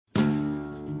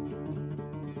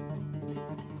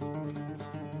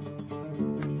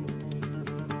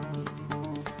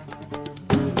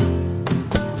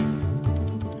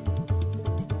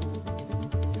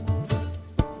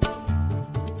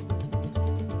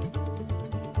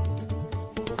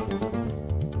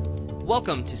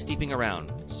Welcome to Steeping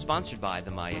Around, sponsored by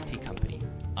the Maya Tea Company.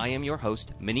 I am your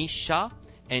host, Manish Shah,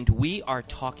 and we are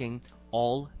talking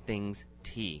all things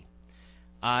tea.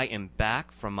 I am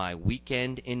back from my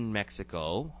weekend in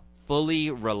Mexico,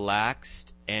 fully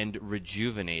relaxed and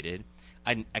rejuvenated.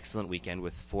 I had an excellent weekend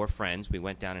with 4 friends. We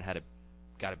went down and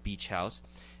got a beach house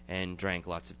and drank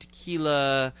lots of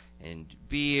tequila and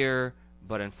beer,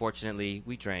 but unfortunately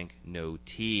we drank no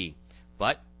tea.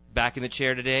 But back in the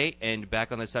chair today, and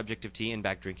back on the subject of tea, and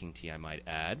back drinking tea, I might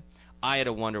add. I had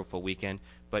a wonderful weekend,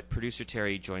 but producer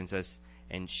Tere joins us,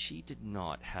 and she did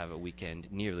not have a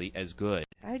weekend nearly as good.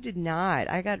 I did not.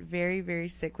 I got very, very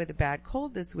sick with a bad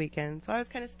cold this weekend, so I was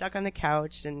kind of stuck on the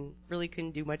couch and really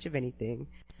couldn't do much of anything.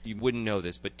 You wouldn't know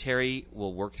this, but Tere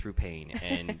will work through pain,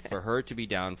 and for her to be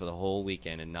down for the whole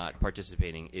weekend and not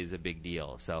participating is a big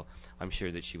deal. So I'm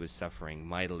sure that she was suffering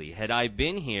mightily. Had I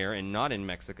been here and not in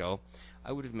Mexico,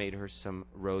 I would have made her some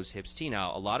rose hips tea.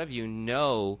 Now, a lot of you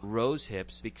know rose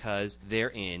hips because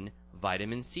they're in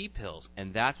vitamin C pills,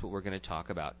 and that's what we're going to talk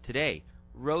about today.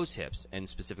 Rose hips, and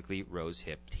specifically rose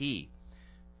hip tea.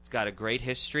 It's got a great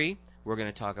history. We're going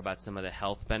to talk about some of the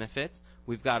health benefits.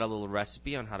 We've got a little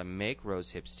recipe on how to make rose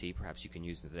hips tea. Perhaps you can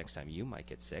use it the next time you might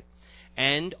get sick.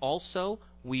 And also,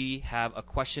 we have a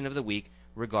question of the week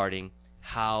regarding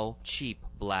how cheap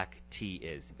black tea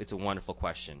is. It's a wonderful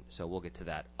question, so we'll get to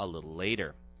that a little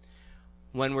later.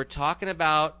 When we're talking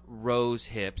about rose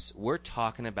hips, we're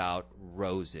talking about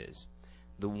roses.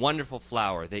 The wonderful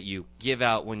flower that you give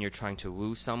out when you're trying to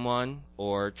woo someone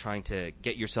or trying to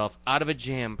get yourself out of a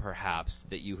jam, perhaps,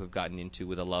 that you have gotten into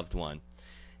with a loved one.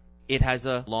 It has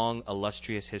a long,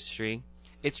 illustrious history.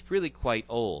 It's really quite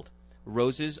old.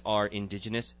 Roses are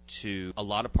indigenous to a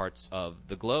lot of parts of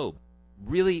the globe.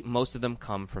 Really, most of them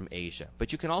come from Asia.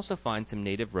 But you can also find some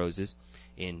native roses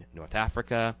in North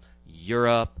Africa,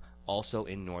 Europe, also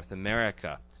in North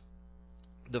America.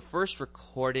 The first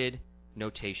recorded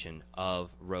notation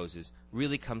of roses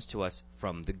really comes to us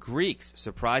from the Greeks,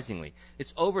 surprisingly.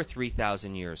 It's over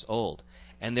 3,000 years old,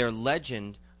 and their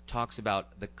legend talks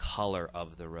about the color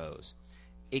of the rose.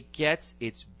 It gets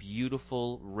its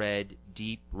beautiful red,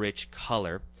 deep, rich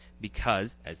color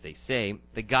because, as they say,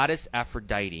 the goddess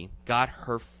Aphrodite got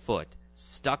her foot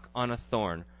stuck on a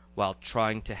thorn while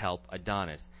trying to help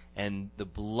Adonis, and the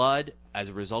blood as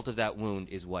a result of that wound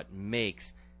is what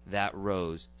makes that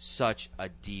rose such a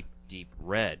deep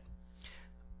red.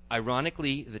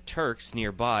 Ironically, the Turks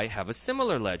nearby have a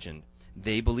similar legend.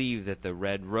 They believe that the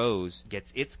red rose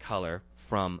gets its color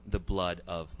from the blood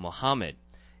of Muhammad.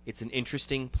 It's an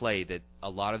interesting play that a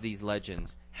lot of these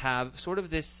legends have sort of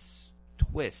this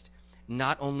twist.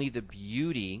 Not only the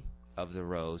beauty of the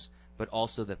rose, but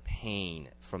also the pain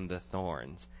from the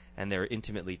thorns, and they're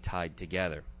intimately tied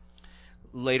together.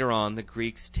 Later on, the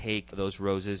Greeks take those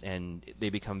roses and they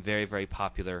become very, very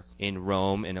popular in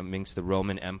Rome and amongst the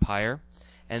Roman Empire.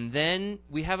 And then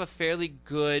we have a fairly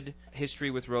good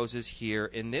history with roses here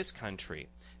in this country.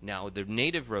 Now, the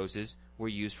native roses were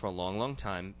used for a long, long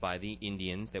time by the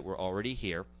Indians that were already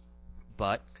here,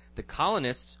 but the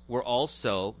colonists were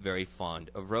also very fond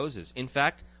of roses. In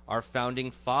fact, our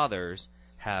founding fathers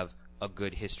have a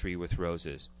good history with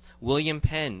roses. William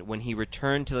Penn, when he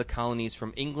returned to the colonies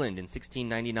from England in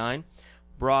 1699,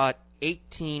 brought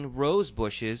 18 rose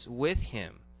bushes with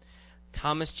him.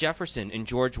 Thomas Jefferson and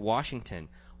George Washington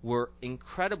were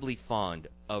incredibly fond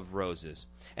of roses.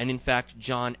 And in fact,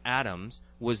 John Adams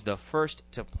was the first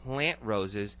to plant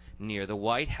roses near the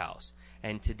White House.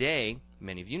 And today,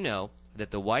 many of you know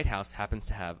that the White House happens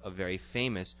to have a very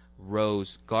famous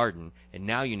rose garden, and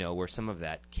now you know where some of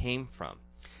that came from.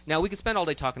 Now, we could spend all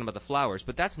day talking about the flowers,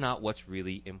 but that's not what's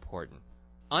really important.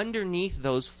 Underneath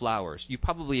those flowers, you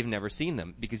probably have never seen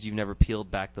them because you've never peeled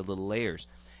back the little layers.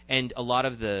 And a lot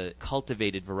of the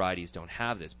cultivated varieties don't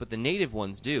have this, but the native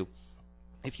ones do.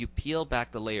 If you peel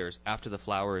back the layers after the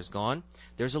flower is gone,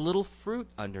 there's a little fruit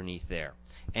underneath there.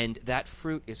 And that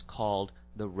fruit is called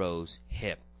the rose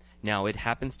hip. Now, it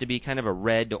happens to be kind of a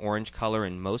red to orange color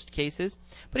in most cases,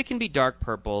 but it can be dark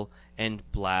purple and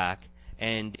black.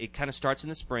 And it kind of starts in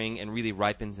the spring and really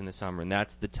ripens in the summer, and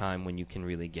that's the time when you can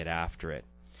really get after it.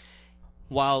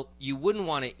 While you wouldn't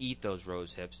want to eat those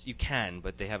rose hips, you can,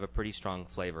 but they have a pretty strong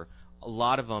flavor. A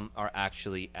lot of them are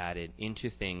actually added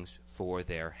into things for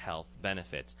their health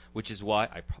benefits, which is why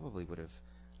I probably would have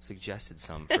suggested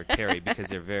some for Tere because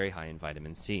they're very high in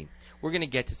vitamin C. We're going to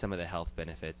get to some of the health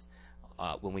benefits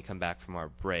when we come back from our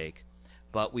break,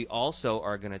 but we also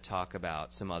are going to talk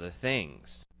about some other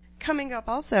things. Coming up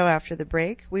also after the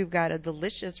break, we've got a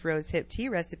delicious rose hip tea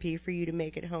recipe for you to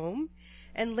make at home.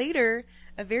 And later,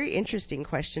 a very interesting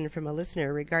question from a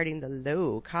listener regarding the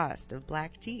low cost of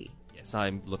black tea. Yes,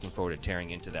 I'm looking forward to tearing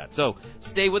into that. So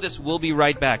stay with us. We'll be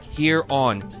right back here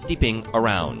on Steeping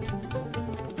Around.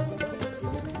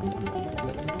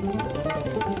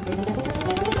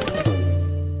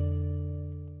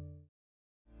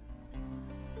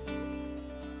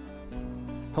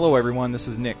 Hello everyone, this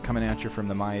is Nick coming at you from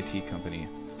the Maya Tea Company.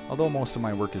 Although most of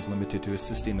my work is limited to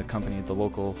assisting the company at the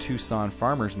local Tucson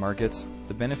farmers markets,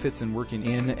 the benefits in working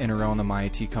in and around the Maya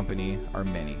Tea Company are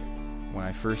many. When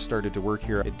I first started to work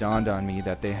here, it dawned on me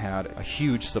that they had a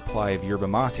huge supply of yerba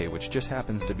mate, which just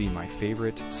happens to be my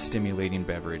favorite stimulating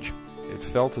beverage. It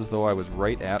felt as though I was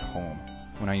right at home.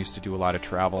 When I used to do a lot of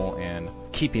travel and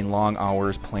keeping long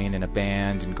hours playing in a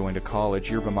band and going to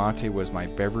college, yerba mate was my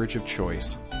beverage of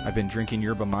choice. I've been drinking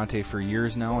yerba mate for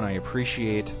years now, and I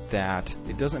appreciate that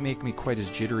it doesn't make me quite as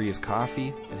jittery as coffee.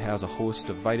 It has a host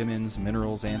of vitamins,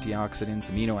 minerals, antioxidants,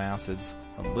 amino acids,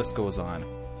 and the list goes on.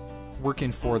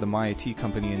 Working for the Maya Tea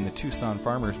Company in the Tucson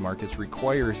farmers markets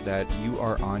requires that you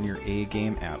are on your A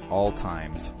game at all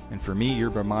times. And for me,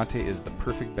 yerba mate is the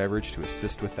perfect beverage to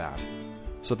assist with that.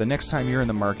 So the next time you're in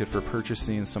the market for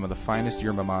purchasing some of the finest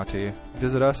yerba mate,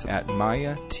 visit us at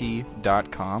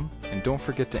mayatea.com, and don't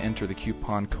forget to enter the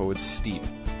coupon code STEEP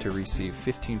to receive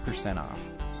 15% off.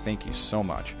 Thank you so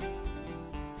much.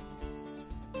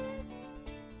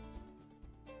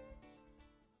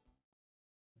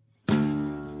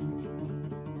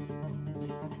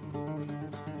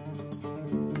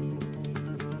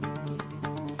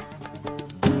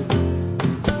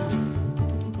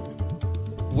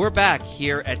 We're back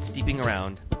here at Steeping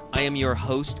Around. I am your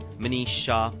host, Manish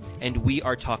Shah, and we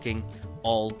are talking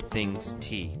all things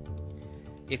tea.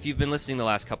 If you've been listening the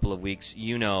last couple of weeks,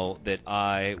 you know that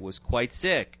I was quite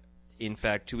sick. In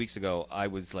fact, 2 weeks ago, I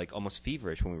was like almost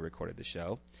feverish when we recorded the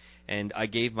show. And I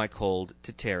gave my cold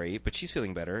to Tere, but she's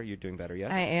feeling better. You're doing better,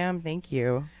 yes? I am, thank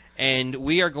you. And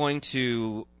we are going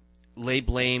to lay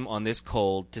blame on this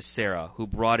cold to Sarah, who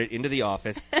brought it into the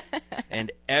office,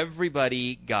 and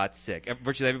everybody got sick.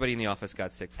 Virtually everybody in the office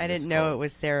got sick from I this didn't know cold. it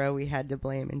was Sarah we had to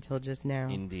blame until just now.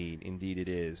 Indeed it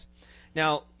is.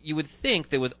 Now, you would think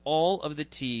that with all of the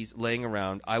teas laying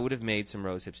around, I would have made some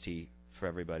rose hips tea for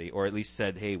everybody, or at least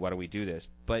said, hey, why don't we do this?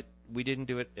 But we didn't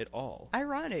do it at all.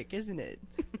 Ironic, isn't it?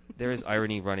 There is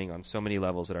irony running on so many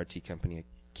levels at our tea company, I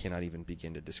cannot even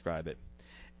begin to describe it.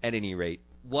 At any rate,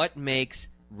 what makes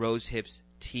rose hips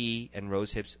tea and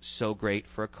rose hips so great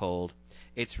for a cold?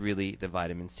 It's really the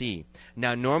vitamin C.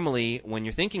 Now, normally, when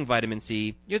you're thinking vitamin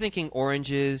C, you're thinking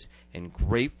oranges and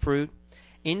grapefruit.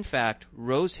 In fact,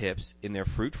 rose hips, in their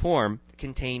fruit form,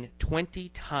 contain 20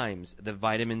 times the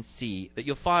vitamin C that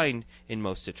you'll find in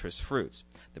most citrus fruits.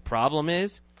 The problem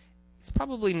is, it's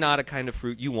probably not a kind of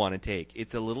fruit you want to take.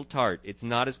 It's a little tart. It's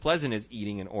not as pleasant as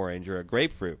eating an orange or a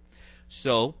grapefruit.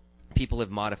 So, people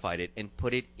have modified it and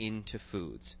put it into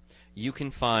foods. You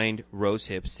can find rose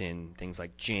hips in things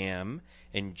like jam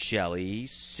and jelly,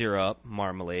 syrup,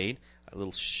 marmalade. A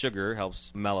little sugar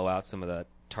helps mellow out some of the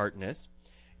tartness.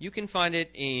 You can find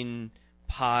it in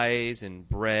pies and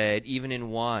bread, even in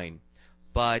wine.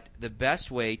 But the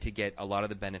best way to get a lot of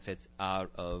the benefits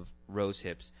out of rose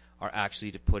hips are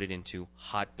actually to put it into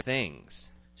hot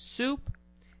things. Soup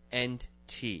and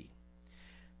tea.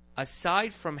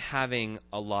 Aside from having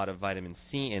a lot of vitamin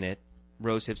C in it,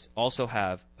 rose hips also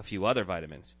have a few other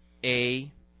vitamins.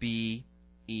 A, B,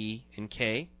 E, and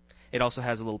K. It also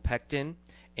has a little pectin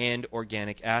and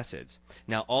organic acids.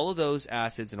 Now, all of those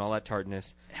acids and all that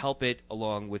tartness help it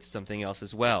along with something else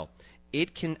as well.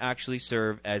 It can actually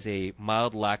serve as a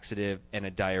mild laxative and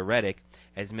a diuretic,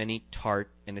 as many tart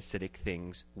and acidic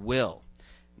things will.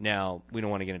 Now, we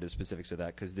don't want to get into the specifics of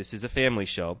that because this is a family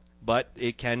show, but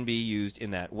it can be used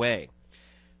in that way.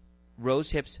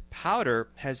 Rose hips powder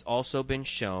has also been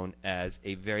shown as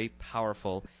a very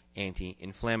powerful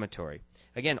anti-inflammatory.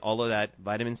 Again, all of that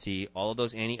vitamin C, all of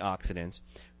those antioxidants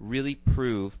really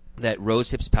prove that rose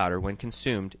hips powder, when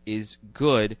consumed, is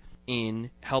good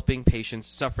in helping patients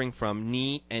suffering from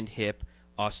knee and hip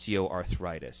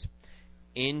osteoarthritis.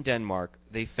 In Denmark,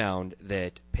 they found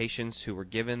that patients who were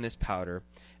given this powder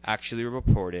actually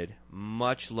reported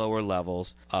much lower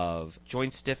levels of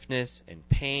joint stiffness and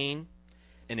pain,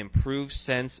 an improved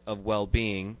sense of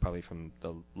well-being, probably from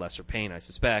the lesser pain, I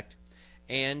suspect,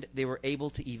 and they were able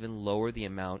to even lower the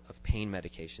amount of pain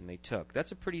medication they took.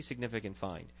 That's a pretty significant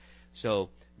find. So,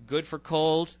 good for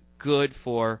cold, good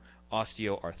for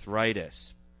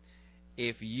osteoarthritis.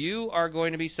 If you are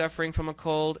going to be suffering from a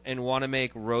cold and want to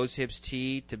make rose hips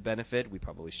tea to benefit, we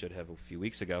probably should have a few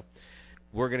weeks ago,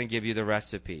 we're going to give you the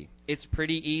recipe. It's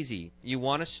pretty easy. You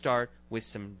want to start with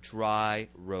some dry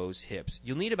rose hips.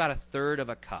 You'll need about 1/3 of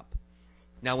a cup.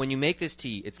 Now, when you make this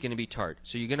tea, it's going to be tart,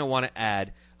 so you're going to want to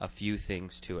add a few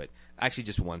things to it. Actually,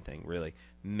 just one thing, really.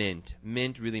 Mint.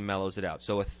 Mint really mellows it out.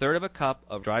 So 1/3 cup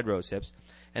of dried rose hips,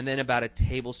 and then about a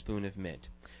tablespoon of mint.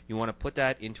 You want to put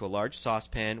that into a large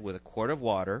saucepan with a quart of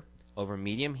water over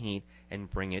medium heat and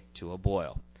bring it to a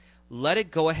boil. Let it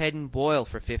go ahead and boil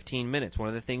for 15 minutes. One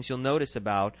of the things you'll notice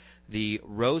about the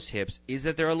rose hips is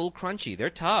that they're a little crunchy. They're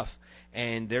tough,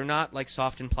 and they're not like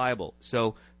soft and pliable.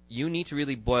 So you need to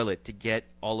really boil it to get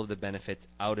all of the benefits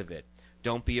out of it.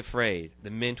 Don't be afraid. The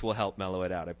mint will help mellow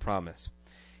it out, I promise.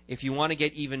 If you want to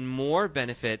get even more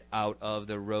benefit out of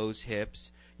the rose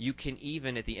hips, you can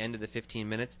even, at the end of the 15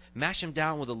 minutes, mash them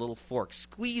down with a little fork.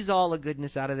 Squeeze all the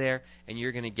goodness out of there, and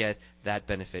you're going to get that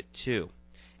benefit too.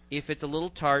 If it's a little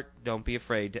tart, don't be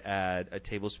afraid to add a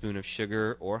tablespoon of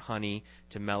sugar or honey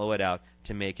to mellow it out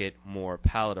to make it more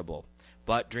palatable.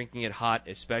 But drinking it hot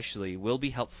especially will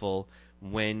be helpful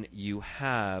when you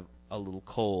have a little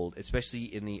cold,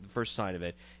 especially in the first sign of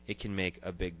it. It can make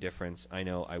a big difference. I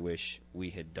know I wish we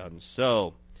had done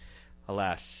so.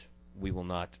 Alas, we will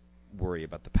not worry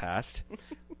about the past.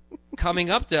 Coming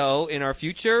up, though, in our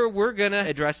future, we're going to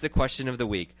address the question of the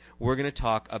week. We're going to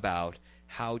talk about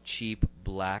how cheap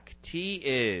black tea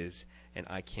is, and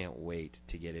I can't wait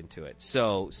to get into it.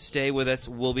 So stay with us.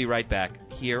 We'll be right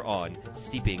back here on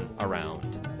Steeping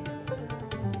Around.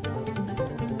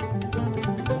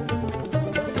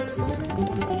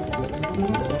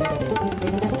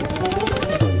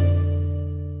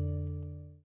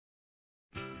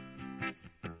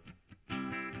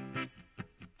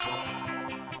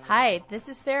 Hi, this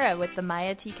is Sarah with the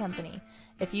Maya Tea Company.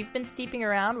 If you've been steeping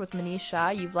around with Manish Shah,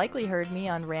 you've likely heard me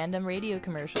on random radio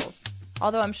commercials.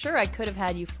 Although I'm sure I could have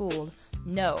had you fooled.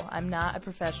 No, I'm not a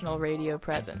professional radio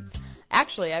presence.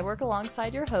 Actually, I work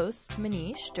alongside your host,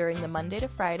 Manish, during the Monday to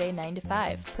Friday 9 to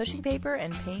 5, pushing paper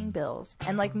and paying bills.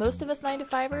 And like most of us 9 to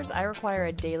 5ers, I require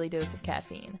a daily dose of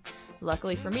caffeine.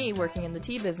 Luckily for me, working in the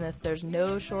tea business, there's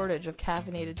no shortage of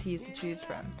caffeinated teas to choose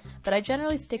from. But I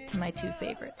generally stick to my two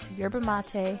favorites, yerba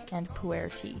mate and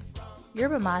pu'er tea.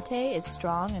 Yerba mate is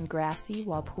strong and grassy,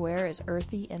 while pu'er is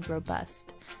earthy and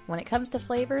robust. When it comes to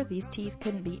flavor, these teas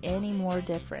couldn't be any more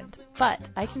different. But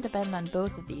I can depend on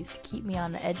both of these to keep me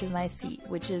on the edge of my seat,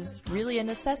 which is really a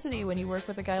necessity when you work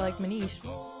with a guy like Manish.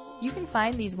 You can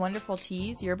find these wonderful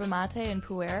teas, yerba mate and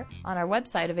pu'er, on our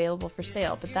website available for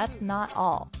sale, but that's not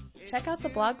all. Check out the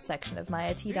blog section of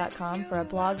mayatea.com for a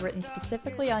blog written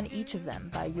specifically on each of them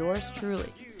by yours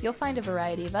truly. You'll find a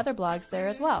variety of other blogs there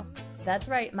as well. That's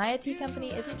right, Maya Tea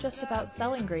Company isn't just about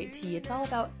selling great tea, it's all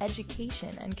about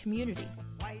education and community.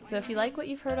 So if you like what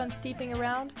you've heard on Steeping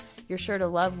Around, you're sure to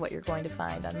love what you're going to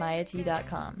find on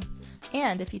mayatea.com.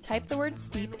 And if you type the word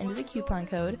STEEP into the coupon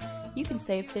code, you can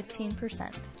save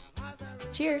 15%.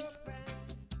 Cheers!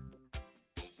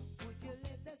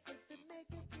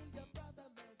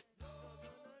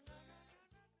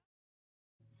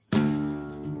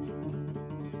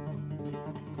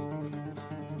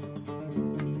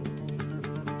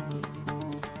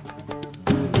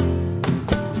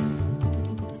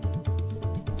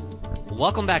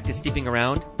 Welcome back to Steeping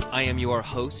Around. I am your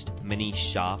host, Manish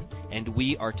Shah, and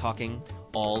we are talking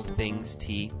all things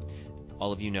tea.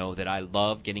 All of you know that I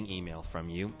love getting email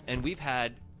from you, and we've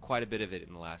had quite a bit of it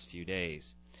in the last few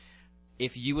days.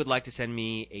 If you would like to send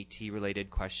me a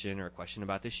tea-related question or a question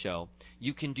about this show,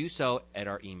 you can do so at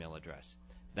our email address.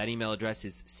 That email address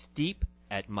is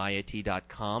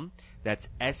steep@mayatea.com. That's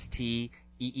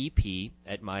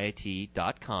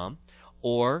STEEP@mayatea.com.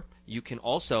 Or you can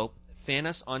also fan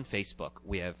us on Facebook.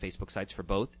 We have Facebook sites for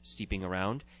both, Steeping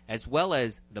Around, as well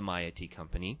as the Maya Tea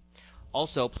Company.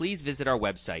 Also, please visit our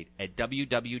website at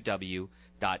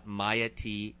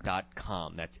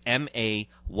www.mayatea.com. That's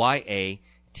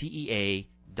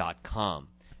MAYATEA.com.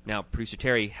 Now, Producer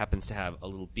Tere happens to have a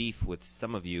little beef with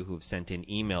some of you who have sent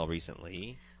in email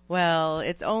recently. Well,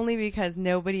 it's only because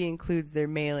nobody includes their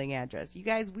mailing address. You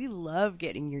guys, we love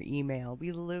getting your email.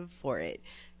 We live for it.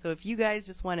 So if you guys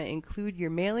just want to include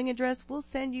your mailing address, we'll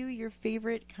send you your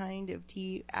favorite kind of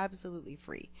tea absolutely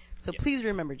free. So please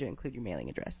remember to include your mailing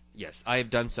address. Yes, I have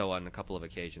done so on a couple of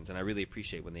occasions, and I really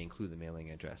appreciate when they include the mailing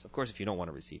address. Of course, if you don't want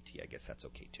to receive tea, I guess that's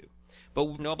okay too.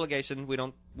 But no obligation. We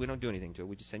don't do anything to it.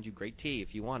 We just send you great tea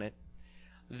if you want it.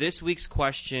 This week's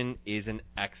question is an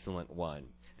excellent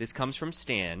one. This comes from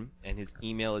Stan, and his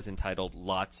email is entitled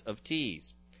Lots of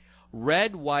Teas.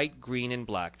 Red, white, green, and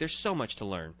black. There's so much to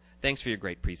learn. Thanks for your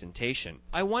great presentation.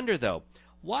 I wonder, though,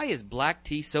 why is black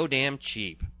tea so damn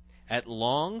cheap? At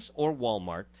Long's or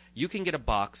Walmart, you can get a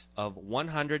box of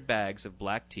 100 bags of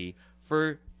black tea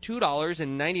for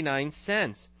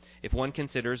 $2.99. If one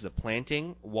considers the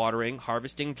planting, watering,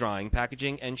 harvesting, drying,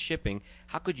 packaging, and shipping,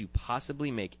 how could you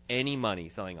possibly make any money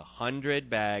selling 100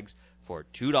 bags for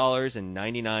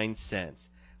 $2.99?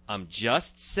 I'm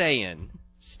just saying,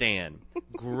 Stan.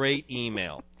 Great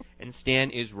email. And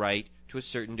Stan is right to a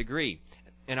certain degree.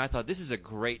 And I thought this is a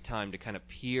great time to kind of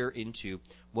peer into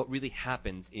what really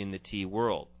happens in the tea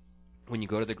world. When you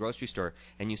go to the grocery store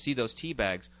and you see those tea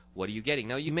bags, what are you getting?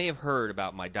 Now, you may have heard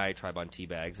about my diatribe on tea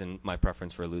bags and my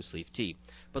preference for loose leaf tea.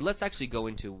 But let's actually go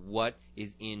into what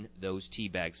is in those tea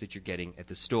bags that you're getting at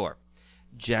the store.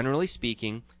 Generally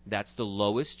speaking, that's the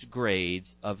lowest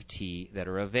grades of tea that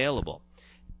are available.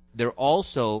 They're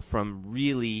also from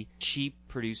really cheap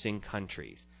producing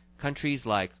countries. Countries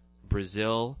like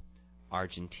Brazil,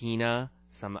 Argentina,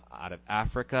 some out of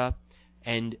Africa.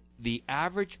 And the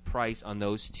average price on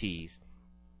those teas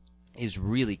is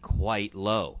really quite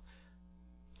low.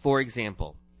 For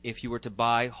example, if you were to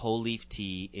buy whole leaf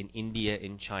tea in India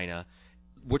and China,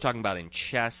 we're talking about in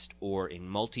chest or in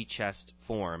multi-chest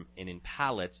form and in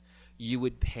pallets, you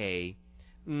would pay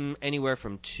anywhere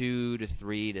from $2 to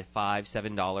 $3 to $5,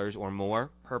 $7 or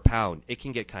more per pound. It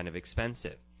can get kind of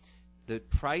expensive. The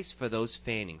price for those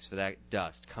fannings, for that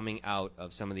dust coming out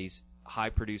of some of these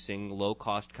high-producing,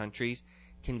 low-cost countries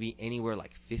can be anywhere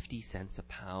like 50 cents a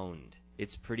pound.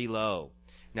 It's pretty low.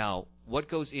 Now, what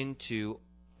goes into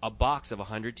a box of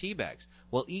 100 tea bags?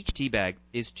 Well, each tea bag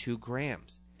is 2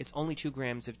 grams. It's only 2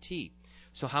 grams of tea.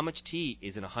 So how much tea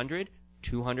is in 100?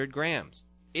 200 grams.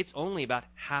 It's only about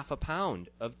half a pound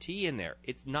of tea in there.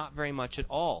 It's not very much at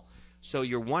all. So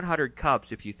your 100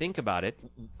 cups, if you think about it,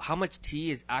 how much tea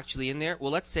is actually in there?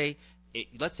 Well, let's say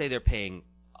they're paying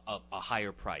a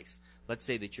higher price. Let's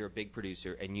say that you're a big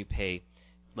producer and you pay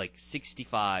like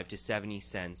 65 to 70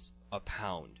 cents a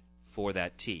pound for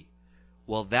that tea.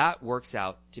 Well, that works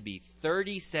out to be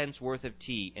 30 cents worth of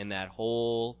tea in that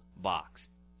whole box.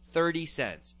 30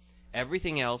 cents.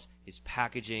 Everything else is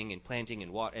packaging and planting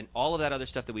and water and all of that other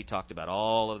stuff that we talked about,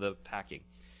 all of the packing.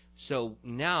 So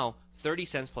now 30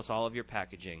 cents plus all of your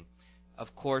packaging.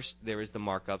 Of course, there is the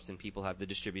markups and people have the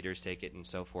distributors take it and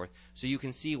so forth. So you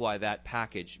can see why that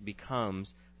package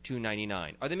becomes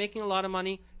 $2.99. Are they making a lot of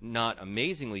money? Not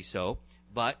amazingly so,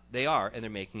 but they are, and they're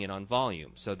making it on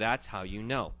volume. So that's how you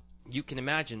know. You can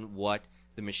imagine what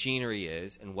the machinery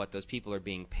is and what those people are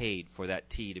being paid for that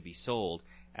tea to be sold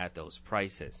at those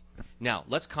prices. Now,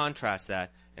 let's contrast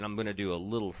that, and I'm going to do a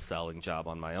little selling job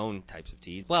on my own types of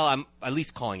tea. Well, I'm at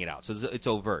least calling it out, so it's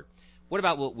overt. What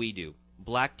about what we do?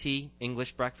 Black tea,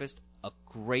 English breakfast, a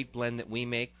great blend that we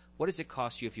make. What does it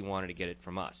cost you if you wanted to get it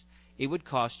from us? It would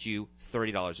cost you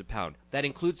 $30 a pound. That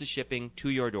includes the shipping to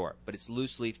your door, but it's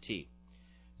loose leaf tea.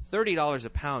 $30 a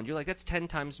pound, you're like, that's 10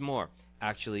 times more.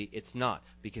 Actually, it's not,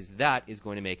 because that is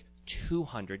going to make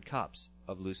 200 cups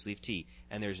of loose leaf tea,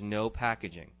 and there's no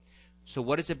packaging. So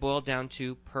what does it boil down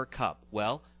to per cup?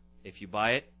 Well, if you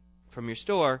buy it from your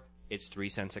store, it's 3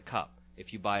 cents a cup.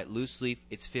 If you buy it loose leaf,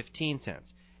 it's 15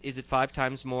 cents. Is it 5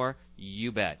 times more?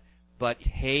 You bet. But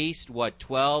taste what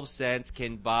 12 cents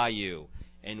can buy you.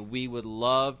 And we would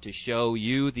love to show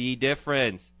you the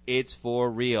difference. It's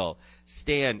for real.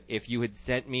 Stan, if you had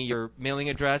sent me your mailing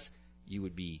address, you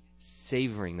would be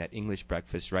savoring that English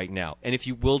breakfast right now. And if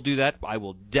you will do that, I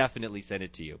will definitely send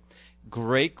it to you.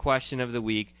 Great question of the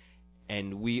week.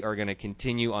 And we are going to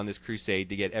continue on this crusade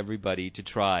to get everybody to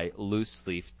try loose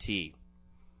leaf tea.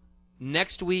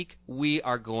 Next week, we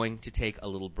are going to take a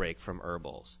little break from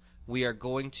herbals. We are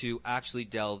going to actually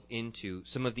delve into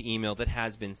some of the email that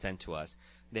has been sent to us.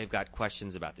 They've got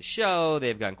questions about the show.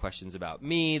 They've got questions about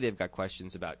me. They've got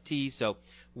questions about tea. So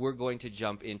we're going to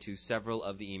jump into several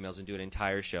of the emails and do an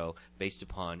entire show based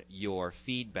upon your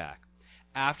feedback.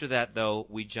 After that, though,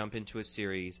 we jump into a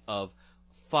series of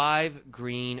 5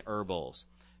 green herbals.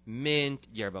 Mint,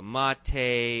 yerba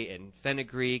mate, and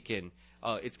fenugreek, and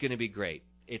it's going to be great.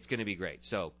 It's going to be great.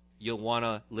 So you'll want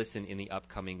to listen in the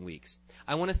upcoming weeks.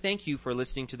 I want to thank you for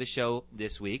listening to the show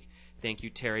this week. Thank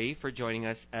you, Tere, for joining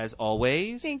us as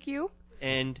always. Thank you.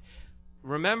 And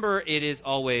remember, it is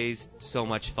always so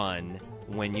much fun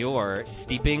when you're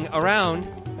steeping around.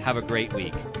 Have a great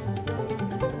week.